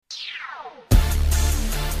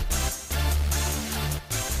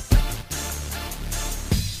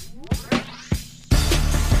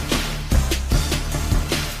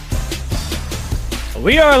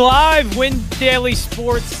We are live,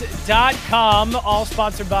 WinDailySports.com, all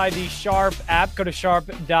sponsored by the Sharp app. Go to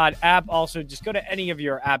sharp.app. Also, just go to any of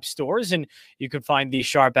your app stores, and you can find the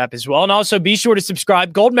Sharp app as well. And also, be sure to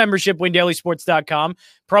subscribe. Gold membership, WinDailySports.com.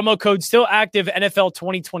 Promo code still active, NFL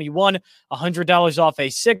 2021, $100 off a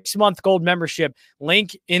 6-month gold membership.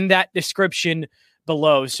 Link in that description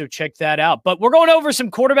below, so check that out. But we're going over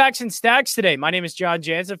some quarterbacks and stacks today. My name is John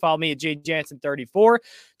Jansen. Follow me at jjansen34.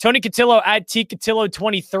 Tony Cotillo at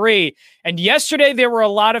tcotillo23. And yesterday there were a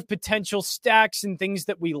lot of potential stacks and things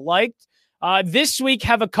that we liked. This week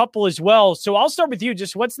have a couple as well. So I'll start with you.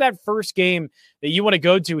 Just what's that first game that you want to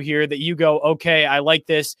go to here that you go, okay, I like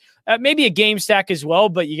this. Maybe a game stack as well,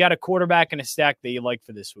 but you got a quarterback and a stack that you like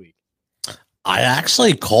for this week. I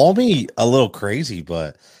actually call me a little crazy,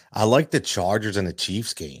 but I like the Chargers and the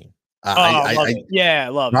Chiefs game. I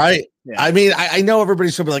love it. Right? Yeah. I mean, I know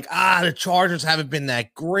everybody's going to be like, the Chargers haven't been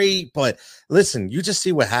that great. But listen, you just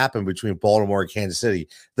see what happened between Baltimore and Kansas City.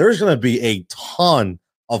 There's going to be a ton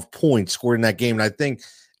of points scored in that game. And I think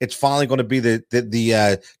it's finally going to be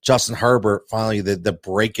the Justin Herbert, finally the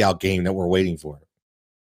breakout game that we're waiting for.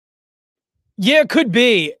 Yeah, it could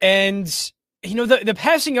be. And the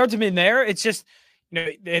passing yards have been there. It's just,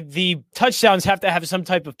 the touchdowns have to have some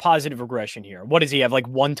type of positive regression here. What does he have? Like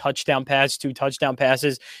 1 touchdown pass, 2 touchdown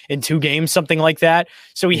passes in 2 games, something like that.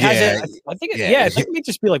 So he hasn't. I think it may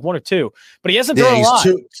just be like 1 or 2, but he hasn't thrown a lot.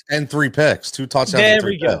 2 and 3 picks, 2 touchdowns. There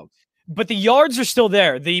we go. But the yards are still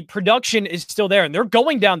there. The production is still there, and they're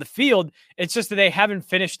going down the field. It's just that they haven't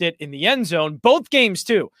finished it in the end zone. Both games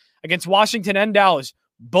too, against Washington and Dallas.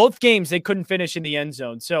 Both games they couldn't finish in the end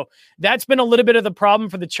zone. So that's been a little bit of the problem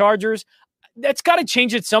for the Chargers. That's got to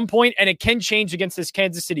change at some point, and it can change against this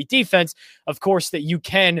Kansas City defense, of course, that you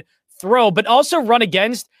can throw, but also run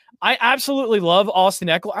against. I absolutely love Austin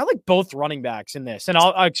Ekeler. I like both running backs in this, and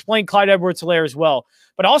I'll explain Clyde Edwards-Helaire as well.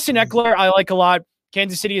 But Austin Ekeler, I like a lot.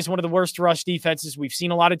 Kansas City is one of the worst rush defenses. We've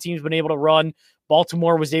seen a lot of teams been able to run.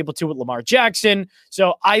 Baltimore was able to with Lamar Jackson.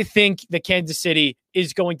 So I think that Kansas City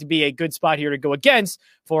is going to be a good spot here to go against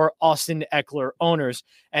for Austin Ekeler owners.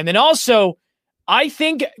 And then also, I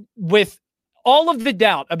think with all of the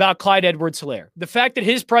doubt about Clyde Edwards-Helaire, the fact that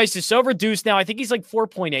his price is so reduced now, I think he's like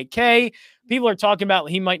 4.8K. People are talking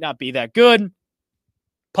about he might not be that good.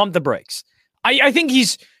 Pump the brakes. I think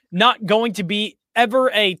he's not going to be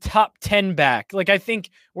ever a top 10 back. Like, I think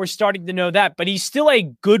we're starting to know that, but he's still a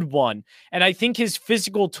good one. And I think his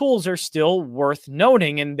physical tools are still worth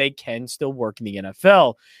noting, and they can still work in the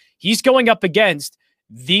NFL. He's going up against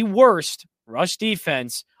the worst rush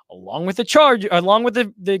defense along with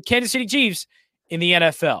the Kansas City Chiefs in the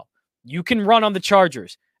NFL. You can run on the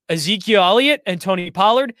Chargers. Ezekiel Elliott and Tony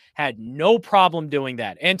Pollard had no problem doing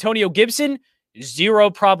that. Antonio Gibson, 0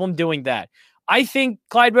 problem doing that. I think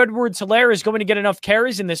Clyde Edwards-Helaire is going to get enough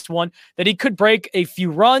carries in this one that he could break a few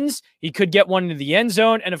runs. He could get one into the end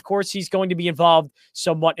zone. And of course, he's going to be involved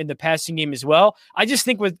somewhat in the passing game as well. I just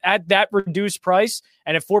think at that reduced price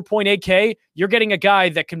and at 4.8K, you're getting a guy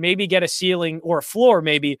that can maybe get a ceiling or a floor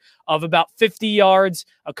maybe of about 50 yards,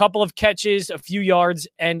 a couple of catches, a few yards,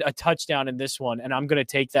 and a touchdown in this one. And I'm going to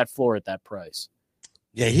take that floor at that price.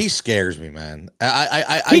 Yeah, he scares me, man.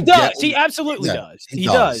 He does. He absolutely does. He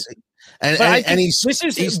does. And I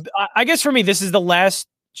guess for me, this is the last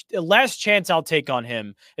chance I'll take on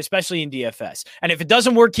him, especially in DFS. And if it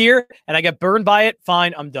doesn't work here and I get burned by it,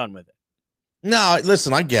 fine, I'm done with it. No,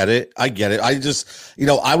 listen, I get it. I just,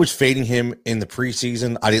 I was fading him in the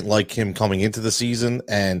preseason. I didn't like him coming into the season,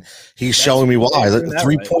 and he's showing me why.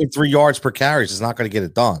 3.3 yards per carry is not going to get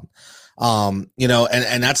it done. And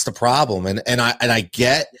that's the problem. And I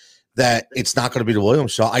get that it's not going to be the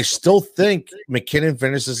Williams show. I still think McKinnon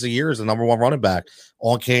finishes the year as the number 1 running back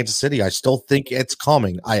on Kansas City. I still think it's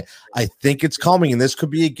coming. I think it's coming, and this could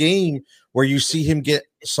be a game where you see him get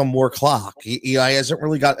some more clock. He hasn't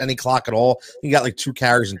really got any clock at all. He got like 2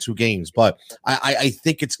 carries in 2 games, but I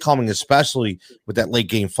think it's coming, especially with that late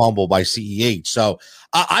game fumble by CEH. So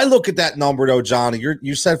I look at that number though, Johnny.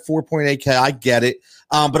 You said 4.8K. I get it,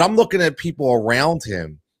 but I'm looking at people around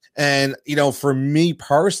him. And, for me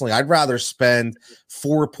personally, I'd rather spend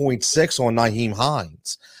 4.6 on Nyheim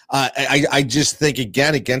Hines. I just think,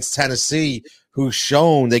 again, against Tennessee, who's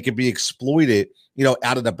shown they could be exploited,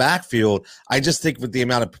 out of the backfield. I just think with the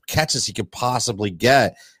amount of catches he could possibly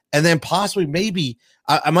get, and then possibly maybe,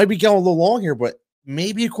 I might be going a little long here, but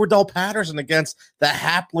maybe a Cordell Patterson against the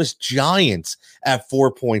hapless Giants at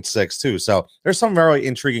 4.6 too. So there's some very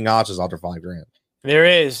intriguing options under $5,000. There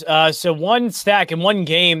is. So one stack in one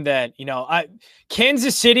game that,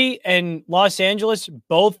 Kansas City and Los Angeles,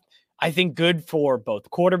 both, I think, good for both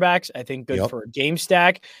quarterbacks. I think good for a game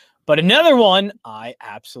stack. But another one I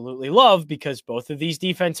absolutely love because both of these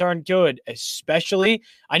defense aren't good, especially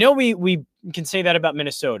I know we can say that about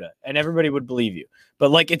Minnesota and everybody would believe you,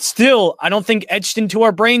 but like it's still, I don't think etched into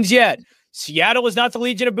our brains yet. Seattle is not the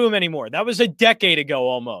Legion of Boom anymore. That was a decade ago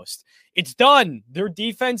almost. It's done. Their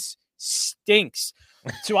defense stinks.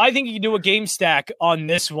 So I think you can do a game stack on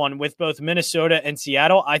this one with both Minnesota and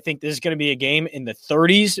Seattle. I think this is going to be a game in the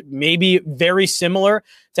 30s, maybe very similar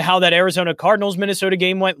to how that Arizona Cardinals-Minnesota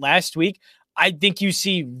game went last week. I think you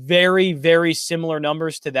see very, very similar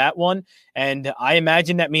numbers to that one. And I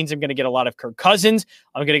imagine that means I'm going to get a lot of Kirk Cousins.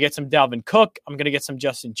 I'm going to get some Dalvin Cook. I'm going to get some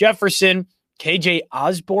Justin Jefferson. KJ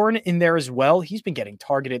Osborne in there as well. He's been getting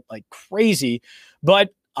targeted like crazy. But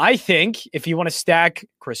I think if you want to stack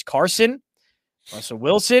Chris Carson, Russell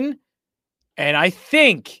Wilson, and I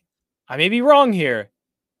think, I may be wrong here,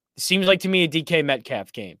 it seems like to me a DK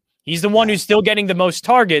Metcalf game. He's the one who's still getting the most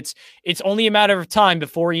targets. It's only a matter of time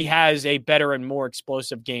before he has a better and more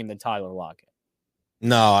explosive game than Tyler Lockett.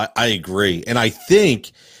 No, I agree. And I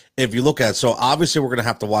think if you look at it, so obviously we're going to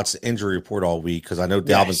have to watch the injury report all week because I know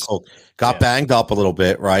Dalvin Cook got banged up a little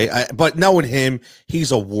bit, right? But knowing him,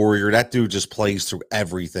 he's a warrior. That dude just plays through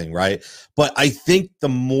everything, right? But I think the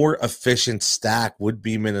more efficient stack would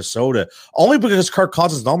be Minnesota, only because Kirk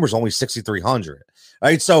Cousins' number is only 6,300.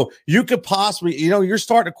 Right, so you could possibly, you're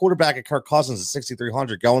starting a quarterback at Kirk Cousins at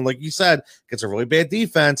 6,300, going like you said, gets a really bad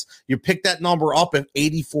defense. You pick that number up at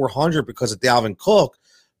 8,400 because of Dalvin Cook,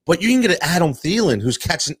 but you can get an Adam Thielen who's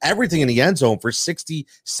catching everything in the end zone for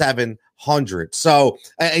 6,700. So,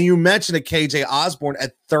 and you mentioned a KJ Osborne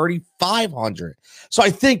at 3,500. So I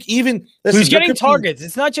think even who's getting targets.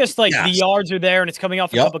 It's not just like the yards are there and it's coming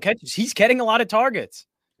off a couple catches. He's getting a lot of targets.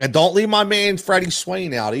 And don't leave my man Freddie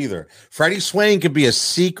Swain out either. Freddie Swain could be a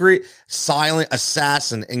secret, silent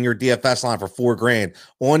assassin in your DFS line for $4,000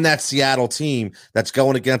 on that Seattle team that's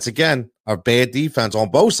going against, again, a bad defense on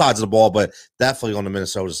both sides of the ball, but definitely on the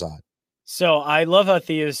Minnesota side. So I love how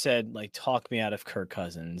Theo said, like, talk me out of Kirk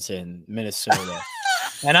Cousins in Minnesota.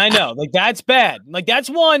 And I know, like, that's bad. Like, that's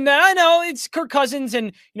one that I know it's Kirk Cousins.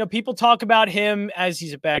 And, people talk about him as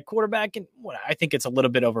he's a bad quarterback. And I think it's a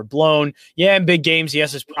little bit overblown. Yeah, in big games, he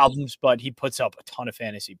has his problems, but he puts up a ton of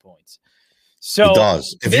fantasy points. So he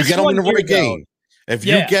does. If you get him in the right game, if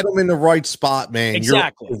you get him in the right spot, man,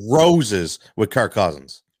 you're roses with Kirk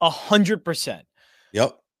Cousins. 100%.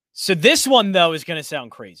 Yep. So this one, though, is going to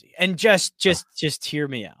sound crazy. And just hear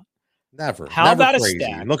me out. Never. How about crazy. A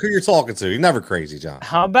stack? Look who you're talking to. You're never crazy, John.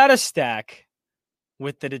 How about a stack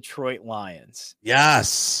with the Detroit Lions?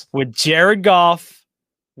 Yes. With Jared Goff,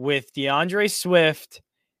 with DeAndre Swift,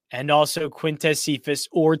 and also Quintez Cephas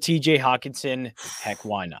or TJ Hawkinson. Heck,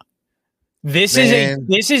 why not? This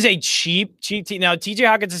is a cheap team. Now, TJ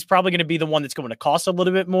Hawkins is probably going to be the one that's going to cost a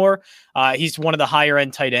little bit more. He's one of the higher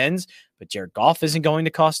end tight ends, but Jared Goff isn't going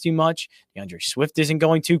to cost too much. DeAndre Swift isn't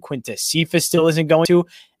going to. Quintez Cephas still isn't going to.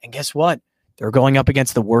 And guess what? They're going up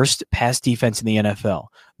against the worst pass defense in the NFL.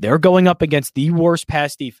 They're going up against the worst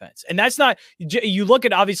pass defense. And that's not, you look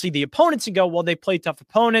at obviously the opponents and go, well, they play tough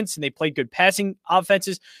opponents and they play good passing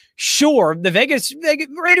offenses. Sure, the Vegas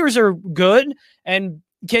Raiders are good and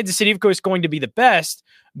Kansas City, of course, is going to be the best,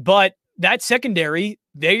 but that secondary,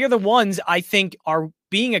 they are the ones I think are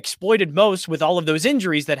being exploited most with all of those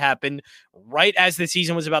injuries that happened right as the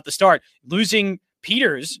season was about to start. Losing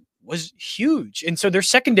Peters was huge. And so their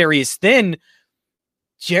secondary is thin.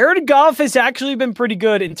 Jared Goff has actually been pretty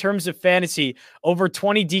good in terms of fantasy, over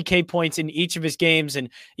 20 DK points in each of his games.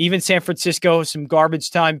 And even San Francisco, some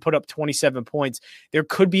garbage time, put up 27 points. There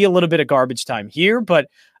could be a little bit of garbage time here, but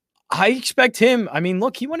I expect him. I mean,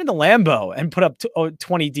 look, he went into Lambeau and put up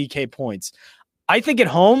 20 DK points. I think at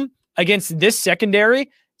home against this secondary,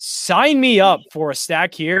 sign me up for a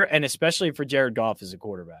stack here, and especially for Jared Goff as a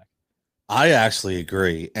quarterback. I actually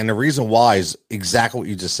agree. And the reason why is exactly what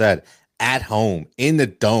you just said. At home, in the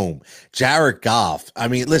dome, Jared Goff. I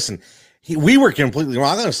mean, listen, we were completely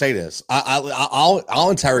wrong. I'm going to say this. I'll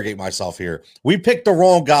interrogate myself here. We picked the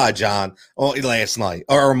wrong guy, John, last night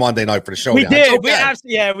or Monday night for the show. We did.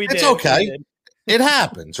 Okay. We did. It's okay. It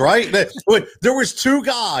happens, right? There was two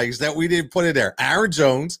guys that we didn't put in there. Aaron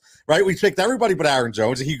Jones, right? We picked everybody but Aaron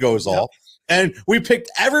Jones, and he goes off. And we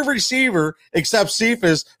picked every receiver except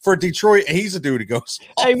Cephas for Detroit, and he's a dude who goes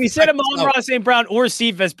off. Hey, we said Amon-Ra St. Brown or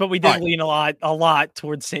Cephas, but we did lean a lot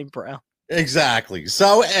towards St. Brown. Exactly.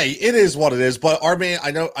 So, hey, it is what it is. But our man,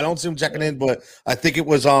 I don't see him checking in, but I think it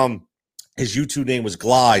was His YouTube name was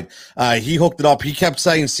Glide. He hooked it up. He kept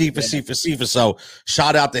saying Cephas. So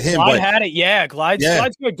shout out to him. Glide had it. Yeah, Glide's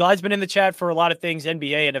good. Glide's been in the chat for a lot of things,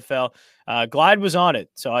 NBA, NFL. Glide was on it.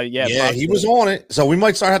 So, he was on it. So we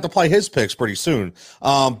might start have to play his picks pretty soon.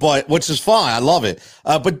 But which is fine. I love it.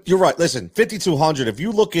 But you're right. Listen, 5,200. If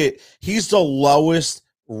you look at, he's the lowest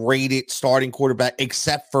rated starting quarterback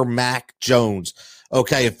except for Mac Jones.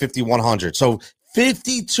 Okay, at 5,100. So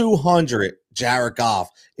 5,200. Jared Goff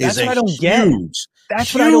is a huge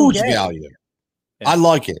value. Yeah. I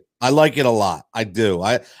like it. I like it a lot. I do.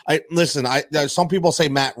 I listen. Some people say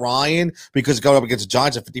Matt Ryan because going up against the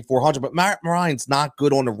Giants at 5,400, but Matt Ryan's not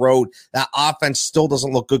good on the road. That offense still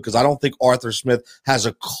doesn't look good because I don't think Arthur Smith has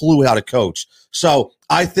a clue how to coach. So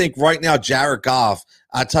I think right now Jared Goff.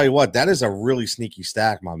 I tell you what, that is a really sneaky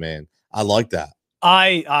stack, my man. I like that.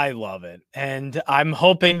 I love it. And I'm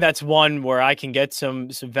hoping that's one where I can get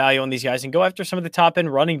some value on these guys and go after some of the top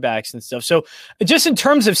end running backs and stuff. So just in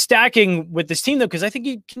terms of stacking with this team, though, because I think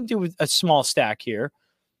you can do a small stack here.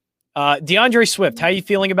 DeAndre Swift, how are you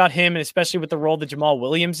feeling about him? And especially with the role that Jamal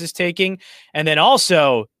Williams is taking. And then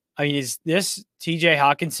also, I mean, is this TJ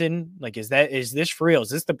Hawkinson? Like, is this for real?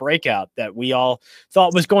 Is this the breakout that we all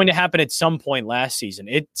thought was going to happen at some point last season?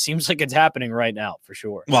 It seems like it's happening right now for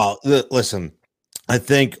sure. Well, listen, I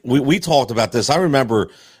think we talked about this. I remember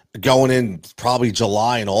going in probably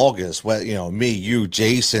July and August, when, me, you,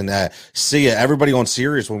 Jason, Sia, everybody on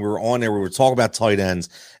Sirius, when we were on there, we were talking about tight ends,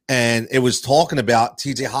 and it was talking about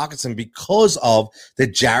TJ Hawkinson because of the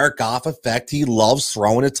Jared Goff effect. He loves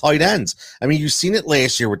throwing at tight ends. I mean, you've seen it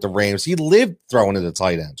last year with the Rams. He lived throwing at the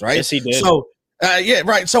tight ends, right? Yes, he did. So, yeah,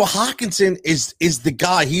 right. So Hawkinson is the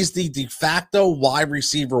guy. He's the de facto wide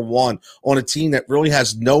receiver one on a team that really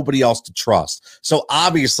has nobody else to trust. So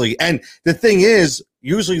obviously, and the thing is,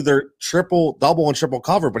 usually they're double and triple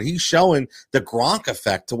cover, but he's showing the Gronk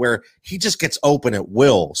effect to where he just gets open at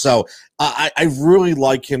will. So I really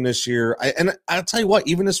like him this year. And I'll tell you what,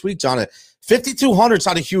 even this week, John, 5,200 is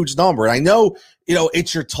not a huge number. And I know,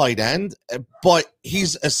 it's your tight end, but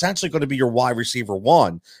he's essentially going to be your wide receiver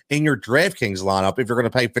one in your DraftKings lineup if you're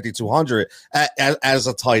going to pay 5,200 as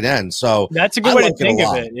a tight end. So that's a good way to think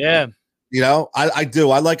of it. Yeah. I do.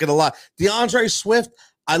 I like it a lot. DeAndre Swift,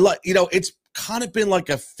 it's kind of been like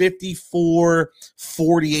a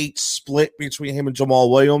 54-48 split between him and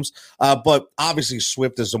Jamal Williams. But obviously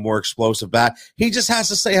Swift is a more explosive back. He just has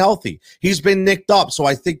to stay healthy. He's been nicked up, so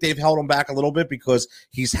I think they've held him back a little bit because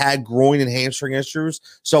he's had groin and hamstring issues.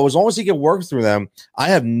 So as long as he can work through them, I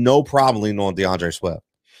have no problem leaning on DeAndre Swift.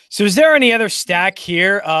 So is there any other stack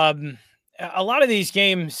here? A lot of these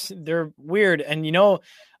games, they're weird. And,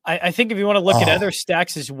 I think if you want to look at other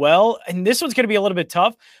stacks as well, and this one's going to be a little bit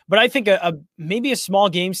tough, but I think maybe a small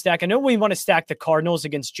game stack. I know we want to stack the Cardinals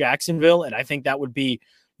against Jacksonville, and I think that would be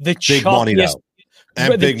the chalkiest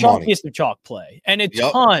of chalk play, and a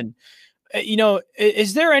ton.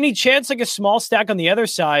 Is there any chance like a small stack on the other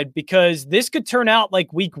side? Because this could turn out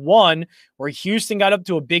like week one, where Houston got up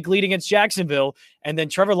to a big lead against Jacksonville, and then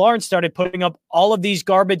Trevor Lawrence started putting up all of these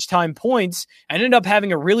garbage time points and ended up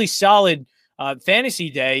having a really solid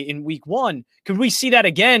fantasy day in week one. Could we see that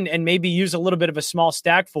again and maybe use a little bit of a small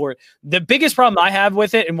stack for it? The biggest problem I have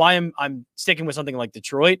with it and why I'm sticking with something like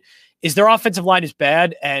Detroit is their offensive line is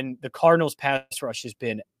bad and the Cardinals pass rush has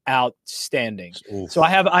been outstanding. Oof. So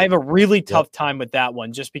I have a really tough time with that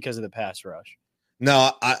one just because of the pass rush.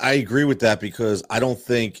 No, I agree with that because I don't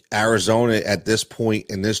think Arizona at this point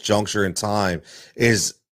in this juncture in time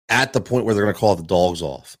is at the point where they're going to call the dogs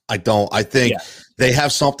off. I think they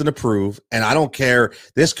have something to prove, and I don't care.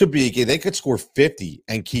 This could be a game. They could score 50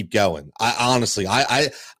 and keep going.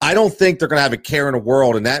 I don't think they're going to have a care in the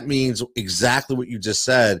world, and that means exactly what you just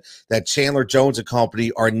said, that Chandler Jones and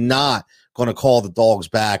company are not going to call the dogs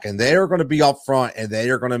back, and they are going to be up front, and they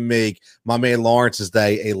are going to make my man Lawrence's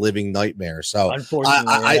day a living nightmare. So, unfortunately,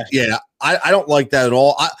 I don't like that at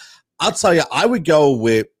all. I'll tell you, I would go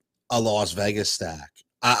with a Las Vegas stack.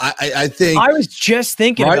 I think I was just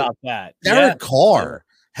thinking about that. Derek Carr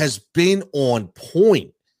has been on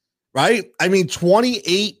point, right? I mean,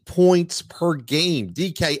 28 points per game,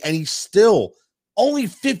 DK, and he's still only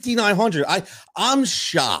 5,900. I'm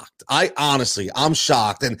shocked. I'm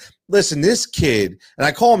shocked. And listen, this kid, and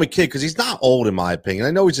I call him a kid because he's not old in my opinion.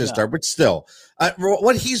 I know he's just there, but still,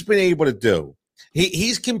 what he's been able to do,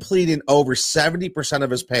 he's completing over 70%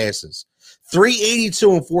 of his passes,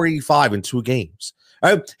 382 and 485 in 2 games.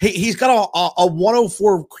 He's got a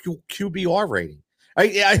 104 QBR rating.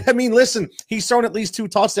 I mean, listen, he's thrown at least 2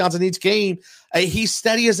 touchdowns in each game. He's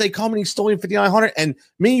steady as they come, and he's still in 5,900. And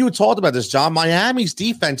me and you talked about this, John. Miami's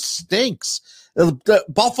defense stinks. The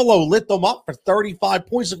Buffalo lit them up for 35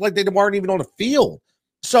 points. Looked like they weren't even on the field.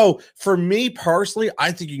 So for me personally,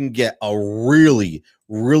 I think you can get a really,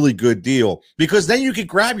 really good deal because then you could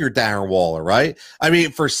grab your Darren Waller, right? I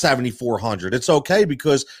mean, for $7,400, it's okay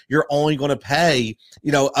because you're only going to pay,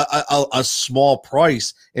 a small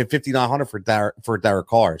price in $5,900 for Derek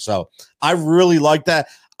Carr. So I really like that.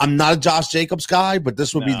 I'm not a Josh Jacobs guy, but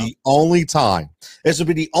this would be the only time. This would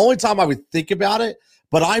be the only time I would think about it.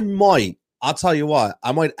 But I'll tell you what,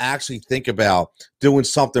 I might actually think about doing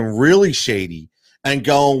something really shady and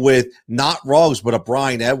going with not Ruggs, but a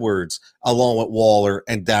Bryan Edwards along with Waller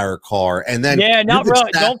and Derek Carr. And then not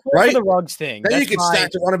Ruggs. Don't fall for the Ruggs thing. Then you can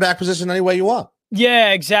stack the running back position any way you want.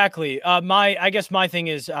 Yeah, exactly. I guess my thing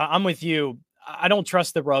is I'm with you. I don't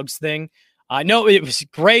trust the Ruggs thing. I know it was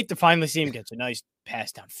great to finally see him get a nice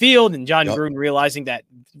pass downfield and John Gruden realizing that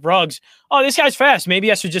Ruggs, this guy's fast.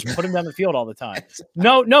 Maybe I should just put him down the field all the time.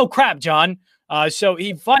 No crap, John. So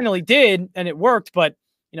he finally did, and it worked, but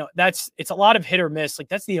it's a lot of hit or miss. Like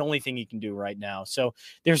that's the only thing you can do right now. So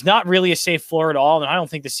there's not really a safe floor at all. And I don't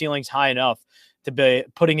think the ceiling's high enough to be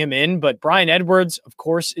putting him in, but Bryan Edwards, of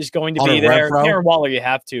course, is going to be there. Darren Waller, you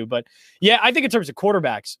have to, but yeah, I think in terms of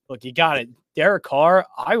quarterbacks, look, you got it. Derek Carr,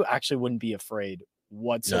 I actually wouldn't be afraid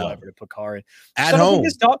whatsoever to put Carr in. At home.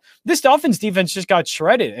 This Dolphins defense just got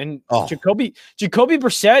shredded, and Jacoby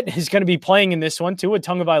Brissett is going to be playing in this one. Tua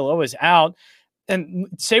Tagovailoa is out, and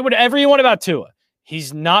say whatever you want about Tua.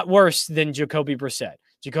 He's not worse than Jacoby Brissett.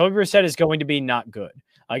 Jacoby Brissett is going to be not good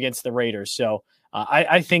against the Raiders. So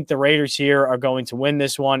I think the Raiders here are going to win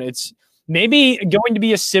this one. It's maybe going to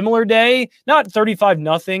be a similar day, not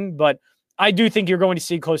 35-0, but I do think you're going to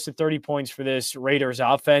see close to 30 points for this Raiders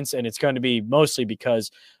offense, and it's going to be mostly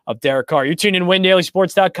because of Derek Carr. You're tuning in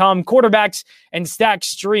WinDailySports.com, quarterbacks and stack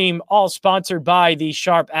stream, all sponsored by the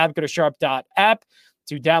Sharp app. Go to sharp.app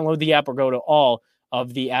to download the app or go to all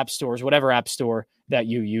of the app stores, whatever app store that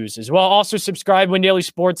you use as well. Also subscribe,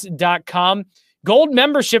 WinDailySports.com. Gold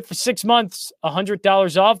membership for 6 months,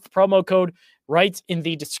 $100 off. Promo code right in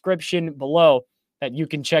the description below that you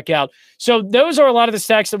can check out. So those are a lot of the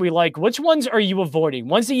stacks that we like. Which ones are you avoiding?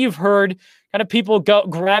 Ones that you've heard kind of people go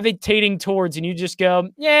gravitating towards and you just go,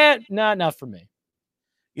 not for me.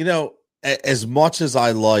 As much as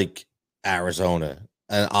I like Arizona,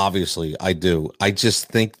 and obviously I do, I just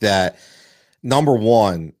think that number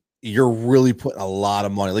one, you're really putting a lot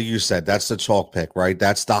of money. Like you said, that's the chalk pick, right?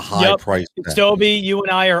 That's the high price. Stoby, you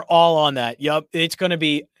and I are all on that. Yep. It's going to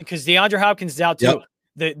be because DeAndre Hopkins is out too. Yep.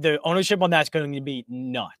 The ownership on that's going to be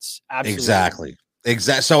nuts. Absolutely.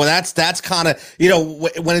 Exactly. So that's kind of,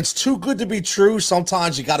 when it's too good to be true,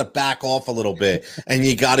 sometimes you got to back off a little bit and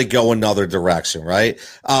you got to go another direction. Right.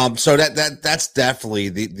 So that's definitely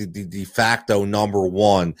the de facto number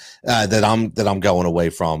one that I'm going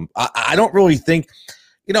away from. I don't really think,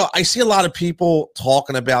 I see a lot of people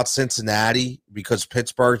talking about Cincinnati because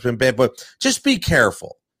Pittsburgh's been bad, but just be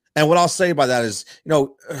careful. And what I'll say by that is,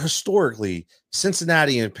 historically,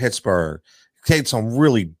 Cincinnati and Pittsburgh played some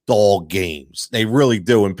really dull games. They really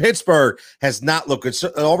do. And Pittsburgh has not looked good.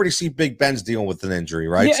 So I already see Big Ben's dealing with an injury,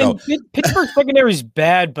 right? Yeah, so Pittsburgh's secondary is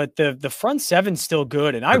bad, but the front seven's still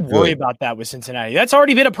good. And I worry about that with Cincinnati. That's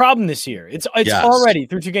already been a problem this year. It's already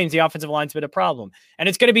through 2 games, the offensive line's been a problem. And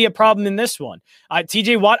it's going to be a problem in this one.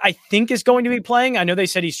 TJ Watt, I think, is going to be playing. I know they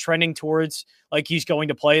said he's trending towards like he's going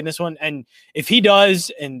to play in this one. And if he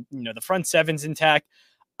does, and the front seven's intact,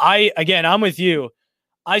 I'm with you.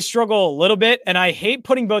 I struggle a little bit, and I hate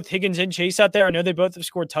putting both Higgins and Chase out there. I know they both have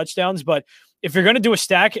scored touchdowns, but if you're going to do a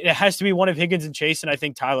stack, it has to be one of Higgins and Chase, and I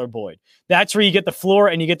think Tyler Boyd. That's where you get the floor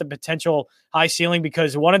and you get the potential high ceiling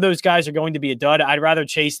because one of those guys are going to be a dud. I'd rather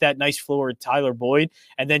chase that nice floor with Tyler Boyd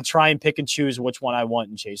and then try and pick and choose which one I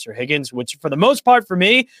want in Chase or Higgins, which for the most part for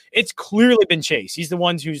me, it's clearly been Chase. He's the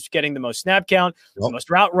one who's getting the most snap count, the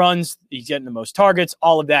most route runs, he's getting the most targets,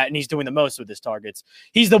 all of that, and he's doing the most with his targets.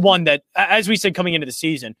 He's the one that, as we said coming into the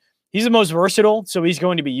season, he's the most versatile, so he's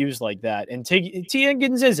going to be used like that. And T.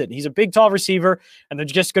 Higgins isn't. He's a big, tall receiver, and they're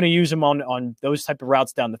just going to use him on those type of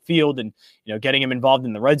routes down the field and, getting him involved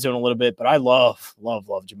in the red zone a little bit. But I love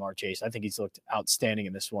Ja'Marr Chase. I think he's looked outstanding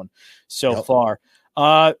in this one so far.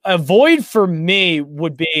 A void for me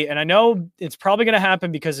would be, and I know it's probably going to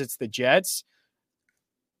happen because it's the Jets,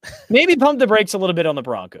 maybe pump the brakes a little bit on the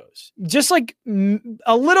Broncos. Just like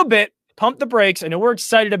a little bit. Pump the brakes. I know we're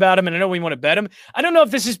excited about him, and I know we want to bet him. I don't know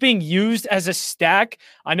if this is being used as a stack.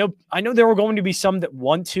 I know there are going to be some that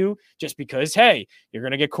want to, just because, hey, you're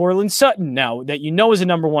going to get Courtland Sutton now that is a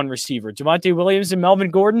number one receiver. Javonte Williams and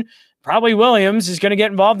Melvin Gordon. Probably Williams is going to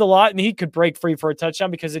get involved a lot, and he could break free for a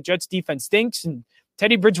touchdown because the Jets defense stinks, and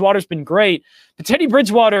Teddy Bridgewater's been great. But Teddy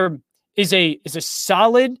Bridgewater is a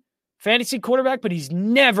solid fantasy quarterback, but he's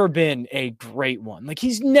never been a great one. Like,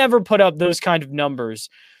 he's never put up those kind of numbers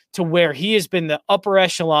to where he has been the upper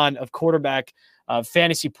echelon of quarterback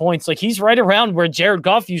fantasy points. Like, he's right around where Jared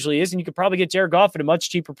Goff usually is, and you could probably get Jared Goff at a much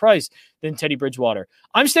cheaper price than Teddy Bridgewater.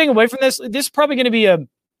 I'm staying away from this. This is probably going to be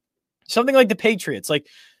something like the Patriots. Like,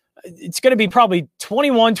 it's going to be probably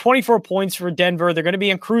 21, 24 points for Denver. They're going to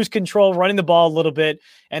be in cruise control, running the ball a little bit,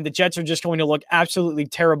 and the Jets are just going to look absolutely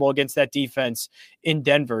terrible against that defense in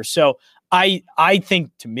Denver. So I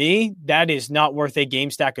think, to me, that is not worth a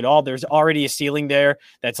game stack at all. There's already a ceiling there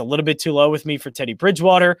that's a little bit too low with me for Teddy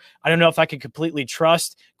Bridgewater. I don't know if I can completely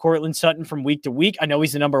trust Courtland Sutton from week to week. I know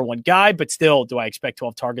he's the number one guy, but still, do I expect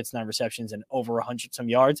 12 targets, 9 receptions, and over 100-some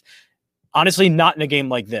yards? Honestly, not in a game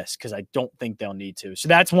like this, because I don't think they'll need to. So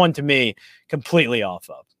that's one, to me, completely off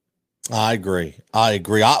of. I agree.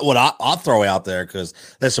 I'll throw out there, because,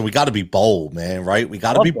 listen, we got to be bold, man, right? We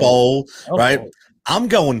got to be bold, right? I'm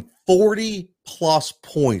going 40-plus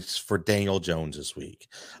points for Daniel Jones this week.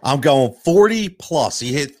 I'm going 40-plus.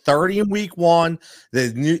 He hit 30 in week 1.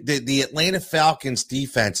 The Atlanta Falcons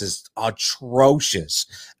defense is atrocious.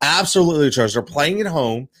 Absolutely atrocious. They're playing at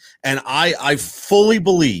home, and I fully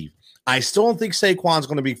believe, I still don't think Saquon's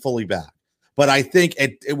going to be fully back. But I think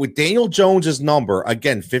with Daniel Jones's number,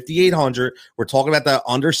 again, 5,800, we're talking about that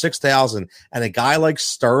under 6,000, and a guy like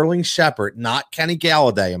Sterling Shepard, not Kenny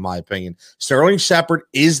Galladay, in my opinion. Sterling Shepard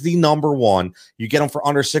is the number one. You get him for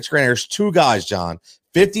under $6,000. There's two guys, John,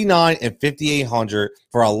 59 and 5,800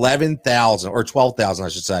 for 11,000 or 12,000, I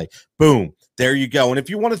should say. Boom. There you go. And if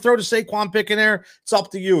you want to throw the Saquon pick in there, it's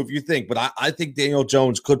up to you if you think. But I think Daniel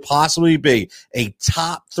Jones could possibly be a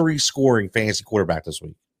top 3 scoring fantasy quarterback this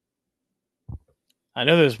week. I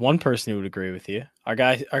know there's one person who would agree with you. Our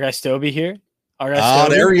guy Stobie here.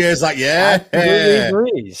 There he is. Like, yeah.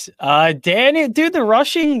 Agrees. Daniel, dude, the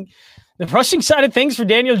rushing side of things for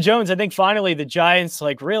Daniel Jones, I think finally the Giants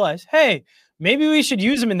realize, hey, maybe we should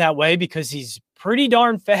use him in that way because he's pretty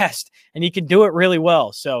darn fast and he can do it really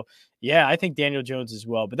well. So, yeah, I think Daniel Jones as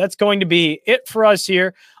well. But that's going to be it for us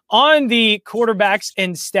here on the Quarterbacks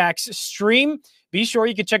and Stacks stream. Be sure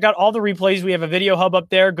you can check out all the replays. We have a video hub up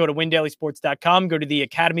there. Go to windailysports.com, go to the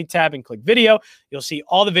Academy tab and click video. You'll see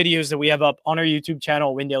all the videos that we have up on our YouTube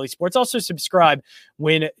channel, Win Daily Sports. Also subscribe,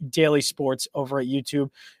 Win Daily Sports over at YouTube.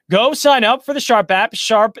 Go sign up for the Sharp app,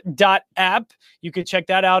 sharp.app. You can check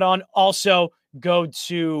that out on. Also, go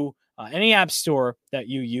to any app store that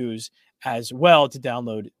you use as well to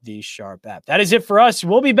download the Sharp app. That is it for us.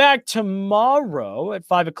 We'll be back tomorrow at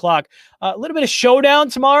 5 o'clock. A little bit of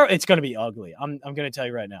showdown tomorrow. It's going to be ugly. I'm going to tell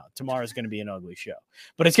you right now. Tomorrow's going to be an ugly show.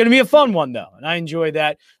 But it's going to be a fun one, though, and I enjoy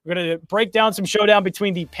that. We're going to break down some showdown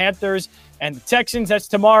between the Panthers and the Texans. That's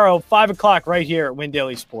tomorrow, 5 o'clock, right here at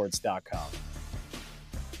windailysports.com.